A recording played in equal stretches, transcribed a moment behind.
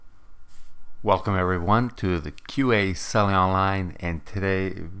Welcome everyone to the QA Selling Online, and today,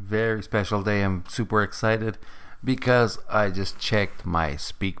 very special day. I'm super excited because I just checked my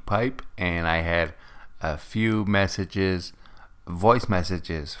SpeakPipe and I had a few messages, voice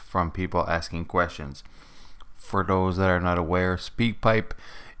messages from people asking questions. For those that are not aware, SpeakPipe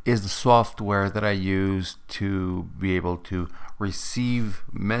is the software that I use to be able to receive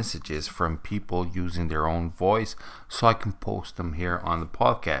messages from people using their own voice so I can post them here on the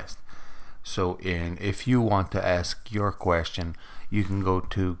podcast. So, if you want to ask your question, you can go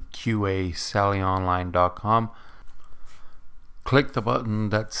to QASellingOnline.com, click the button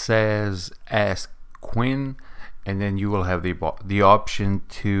that says Ask Quinn, and then you will have the option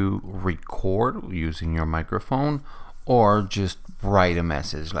to record using your microphone or just write a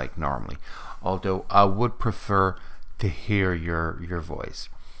message like normally. Although I would prefer to hear your voice.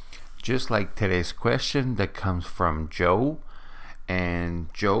 Just like today's question that comes from Joe.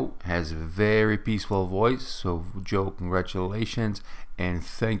 And Joe has a very peaceful voice. So Joe, congratulations and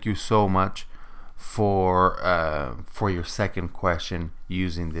thank you so much for your second question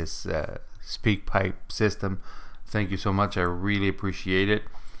using this SpeakPipe system. Thank you so much. I really appreciate it.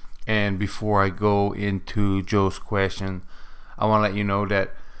 And before I go into Joe's question, I want to let you know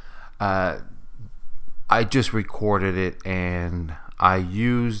that I just recorded it and I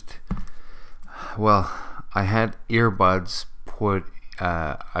used, I had earbuds put,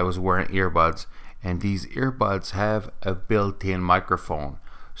 I was wearing earbuds, and these earbuds have a built-in microphone.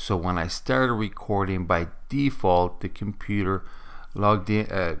 So when I started recording, by default, the computer logged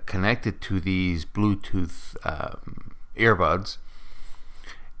in, connected to these Bluetooth earbuds,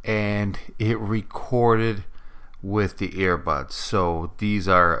 and it recorded with the earbuds. So these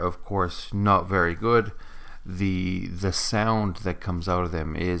are, of course, not very good. The sound that comes out of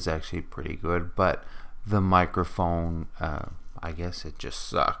them is actually pretty good, but the microphone, I guess it just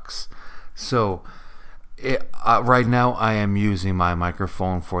sucks. So right now I am using my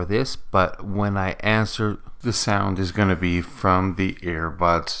microphone for this, but when I answer, the sound is going to be from the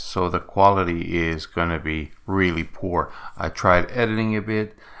earbuds, so the quality is going to be really poor. I tried editing a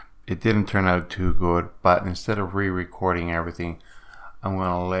bit. It didn't turn out too good, but instead of re-recording everything, I'm going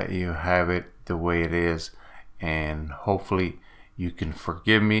to let you have it the way it is, and hopefully you can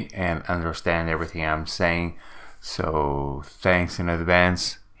forgive me and understand everything I'm saying. So thanks in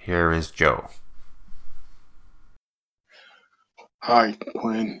advance. Here is Joe. Hi,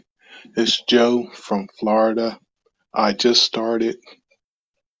 Quinn. It's Joe from Florida. I just started,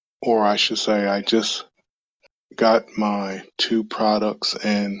 or I should say, I just got my two products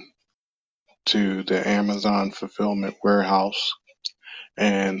in to the Amazon fulfillment warehouse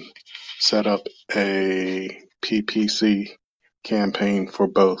and set up a PPC campaign for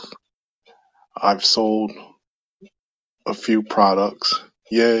both. I've sold a few products.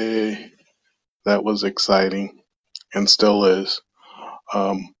 Yay! That was exciting and still is.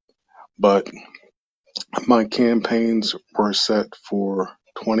 But my campaigns were set for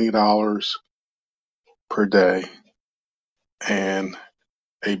 $20 per day and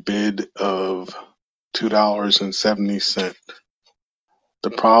a bid of $2.70.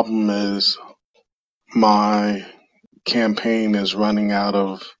 The problem is my campaign is running out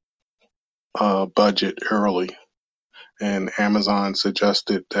of budget early, and Amazon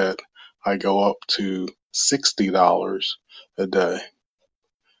suggested that I go up to $60 a day.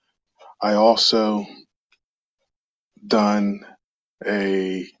 I also done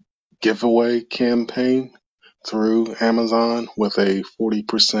a giveaway campaign through Amazon with a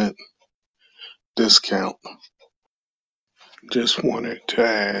 40% discount. Just wanted to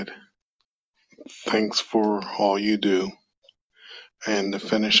add thanks for all you do. And to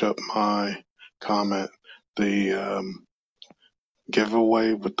finish up my comment, the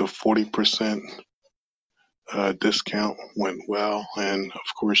giveaway with the 40% discount went well. And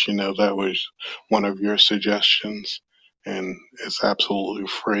of course, you know, that was one of your suggestions, and it's absolutely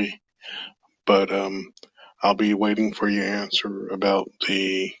free. But I'll be waiting for your answer about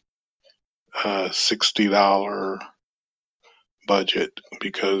the $60 budget,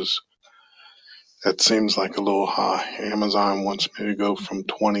 because that seems like a little high. Amazon wants me to go from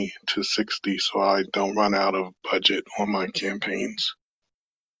 20 to 60 so I don't run out of budget on my campaigns.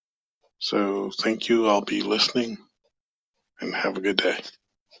 So thank you. I'll be listening, and have a good day.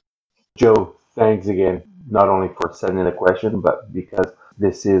 Joe, thanks again, not only for sending the question, but because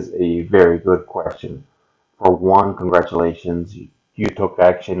this is a very good question. For one, congratulations. You took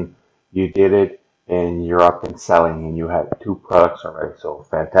action, you did it, and you're up and selling, and you have two products already. So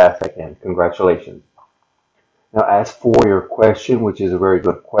fantastic, and congratulations. Now, as for your question, which is a very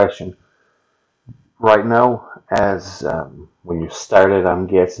good question, Right now, as when you started, I'm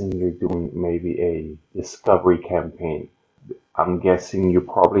guessing you're doing maybe a discovery campaign. I'm guessing you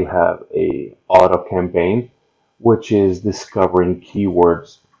probably have a auto campaign, which is discovering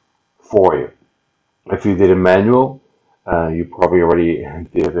keywords for you. If you did a manual, you probably already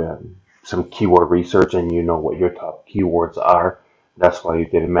did some keyword research and you know what your top keywords are. That's why you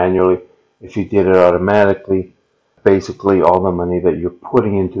did it manually. If you did it automatically, basically all the money that you're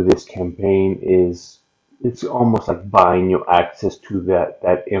putting into this campaign is it's almost like buying you access to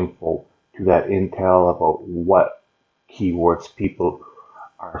that info, to that intel about what keywords people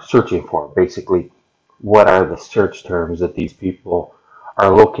are searching for. Basically, what are the search terms that these people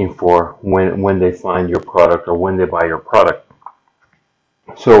are looking for when they find your product or when they buy your product.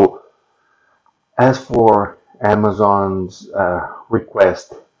 So, as for Amazon's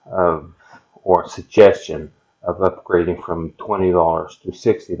request of or suggestion of upgrading from $20 to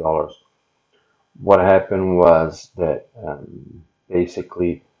 $60, what happened was that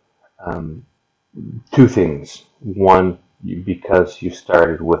basically um, two things. One, because you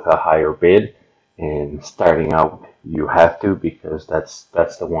started with a higher bid, and starting out you have to because that's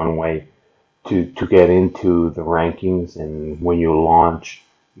the one way to get into the rankings. And when you launch,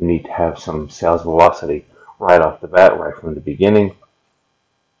 you need to have some sales velocity right off the bat, right from the beginning.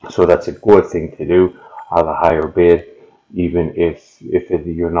 So that's a good thing to do, have a higher bid, even if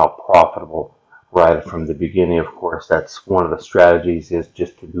you're not profitable right from the beginning. Of course, that's one of the strategies is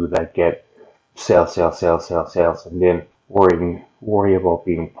just to do that, get sales, sales, sales, sales, sales, and then worry about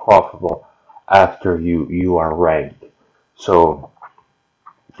being profitable after you are ranked. So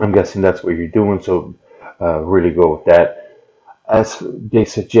I'm guessing that's what you're doing. So really go with that. As they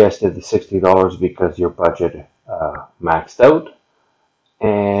suggested, the $60 because your budget maxed out,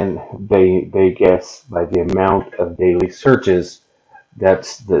 and they guess by the amount of daily searches,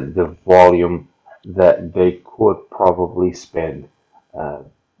 that's the volume that they could probably spend uh,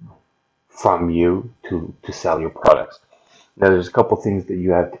 from you to sell your products. Now, there's a couple things that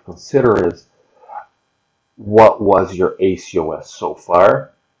you have to consider is what was your ACOS so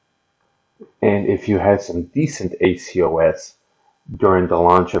far, and if you had some decent ACOS during the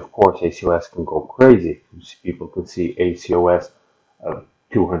launch, of course, ACOS can go crazy. People can see ACOS of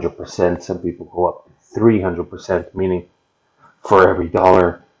 200%. Some people go up to 300%, meaning for every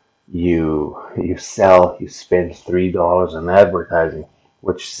dollar you sell, you spend $3 on advertising,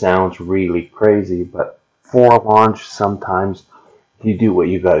 which sounds really crazy, but for a launch, sometimes you do what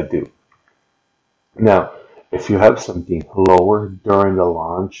you got to do. Now, if you have something lower during the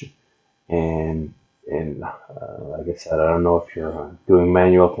launch, and like I said, I don't know if you're doing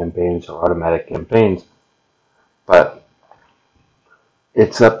manual campaigns or automatic campaigns, but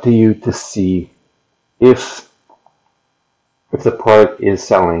it's up to you to see if if the product is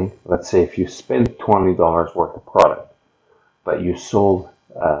selling. Let's say if you spend $20 worth of product, but you sold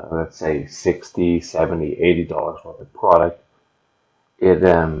let's say 60, 70, $80 worth of product, it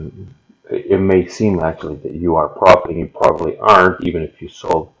it may seem actually that you are profiting. You probably aren't, even if you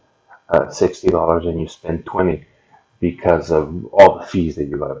sold $60 and you spend 20 because of all the fees that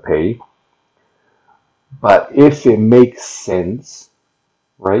you got to pay. But if it makes sense,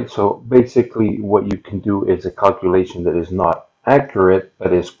 right? So basically, what you can do is a calculation that is not accurate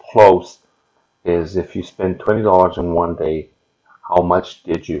but is close. Is if you spend $20 in one day, how much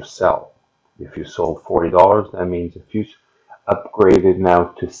did you sell? If you sold $40, that means if you upgraded now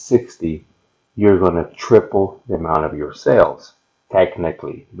to 60, you're going to triple the amount of your sales.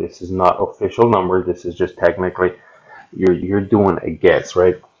 Technically, this is not official number. This is just technically you're doing a guess,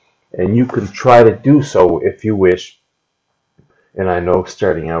 right? And you can try to do so if you wish. And I know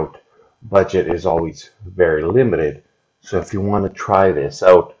starting out, budget is always very limited. So if you want to try this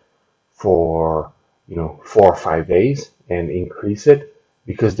out for 4 or 5 days and increase it,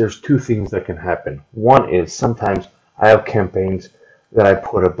 because there's two things that can happen. One is sometimes I have campaigns that I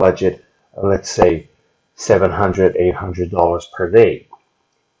put a budget, let's say $700, $800 per day.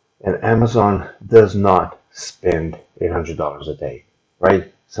 And Amazon does not spend $800 a day,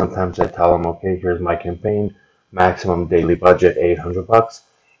 right? Sometimes I tell them, okay, here's my campaign, maximum daily budget, $800.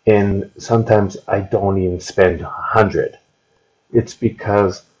 And sometimes I don't even spend 100. It's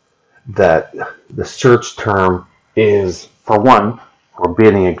because that the search term is, for one, we're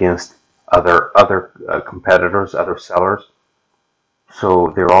bidding against other competitors, other sellers.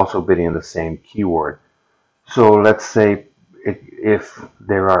 So they're also bidding on the same keyword. So let's say if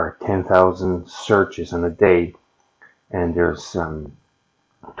there are 10,000 searches in a day and there's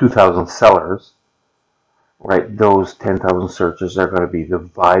 2,000 sellers, right? Those 10,000 searches are going to be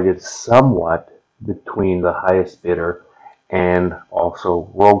divided somewhat between the highest bidder and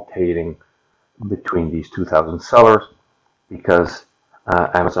also rotating between these 2,000 sellers, because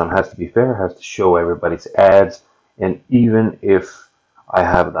Amazon has to be fair, has to show everybody's ads, and even if I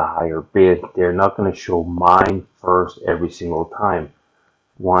have the higher bid, they're not going to show mine first every single time.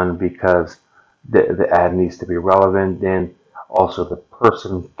 One, because the ad needs to be relevant, then also the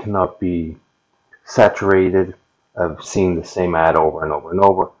person cannot be saturated of seeing the same ad over and over and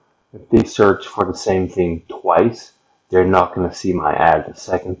over. If they search for the same thing twice, they're not going to see my ad the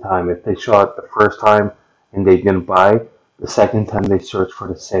second time. If they saw it the first time and they didn't buy, the second time they search for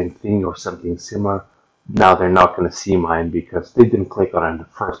the same thing or something similar, now they're not going to see mine because they didn't click on it the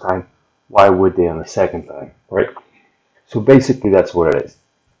first time. Why would they on the second time, right? So basically, that's what it is.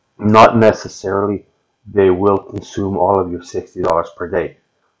 Not necessarily they will consume all of your $60 per day.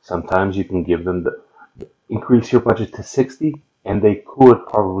 Sometimes you can give them the increase your budget to 60 and they could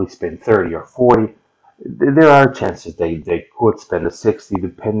probably spend 30 or 40. There are chances they could spend the 60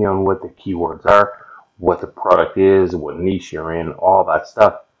 depending on what the keywords are, what the product is, what niche you're in, all that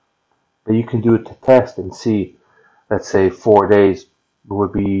stuff. But you can do it to test and see. Let's say 4 days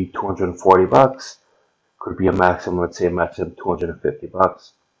would be $240. Could be a maximum, let's say a maximum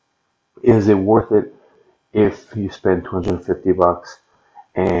 $250. Is it worth it if you spend $250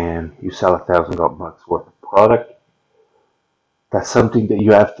 and you sell $1,000 worth of product? That's something that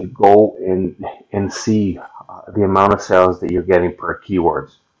you have to go and see the amount of sales that you're getting per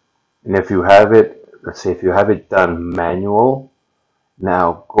keywords. And if you have it, let's say if you have it done manual,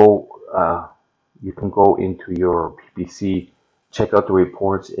 now you can go into your PPC, check out the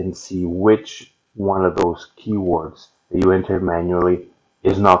reports and see which one of those keywords that you entered manually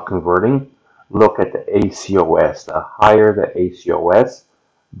is not converting. Look at the ACOS. The higher the ACOS,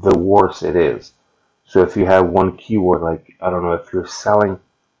 the worse it is. So if you have one keyword, like, I don't know, if you're selling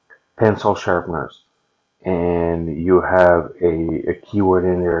pencil sharpeners and you have a keyword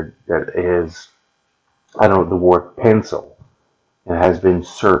in there that is, I don't know, the word pencil, and has been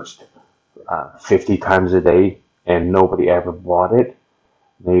searched 50 times a day and nobody ever bought it,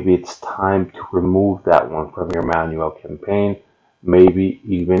 maybe it's time to remove that one from your manual campaign. Maybe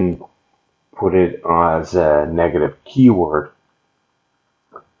even put it as a negative keyword.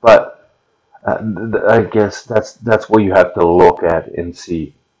 But I guess that's what you have to look at and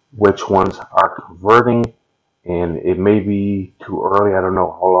see which ones are converting. And it may be too early. I don't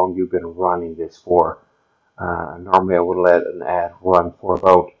know how long you've been running this for. Normally, I would let an ad run for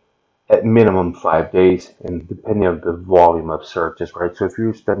about at minimum 5 days, and depending on the volume of searches, right? So if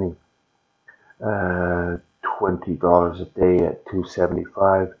you're spending $20 a day at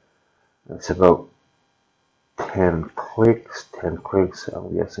 $275, that's about 10 clicks. 10 clicks.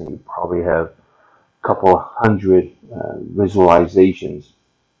 I'm guessing you probably have a couple of hundred visualizations.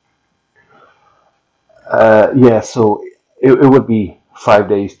 Yeah, so it would be 5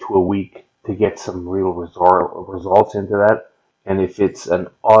 days to a week to get some real results into that. And if it's an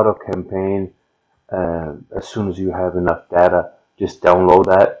auto campaign, as soon as you have enough data, just download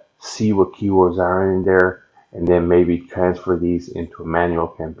that, see what keywords are in there, and then maybe transfer these into a manual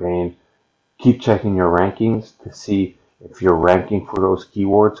campaign. Keep checking your rankings to see if you're ranking for those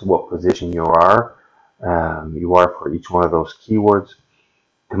keywords, what position you are for each one of those keywords,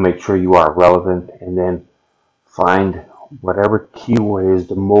 to make sure you are relevant, and then find whatever keyword is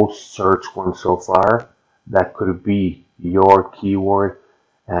the most searched one so far. That could be your keyword.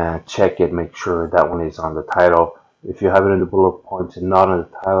 Check it, make sure that one is on the title. If you have it in the bullet points and not on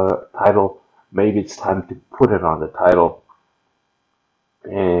the title, maybe it's time to put it on the title.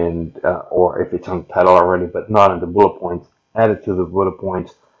 And or if it's on the title already but not in the bullet points, add it to the bullet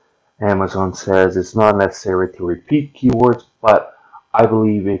points. Amazon says it's not necessary to repeat keywords, but I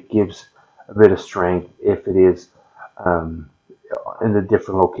believe it gives a bit of strength if it is in the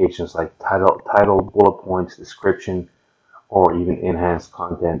different locations, like title, bullet points, description, or even enhanced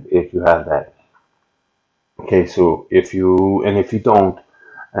content if you have that. Okay, so if you don't,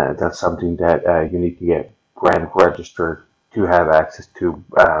 that's something that you need to get brand registered to have access to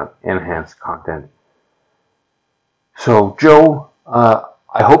enhanced content. So Joe,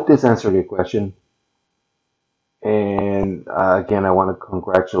 I hope this answered your question. And again, I want to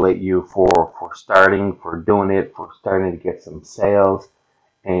congratulate you for starting, for doing it, for starting to get some sales.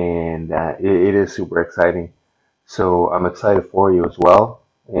 And it is super exciting. So I'm excited for you as well.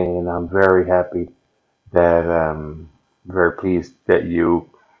 And I'm very happy that very pleased that you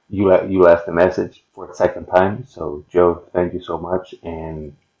left a message for the second time. So Joe, thank you so much,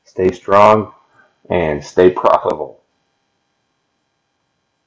 and stay strong and stay profitable.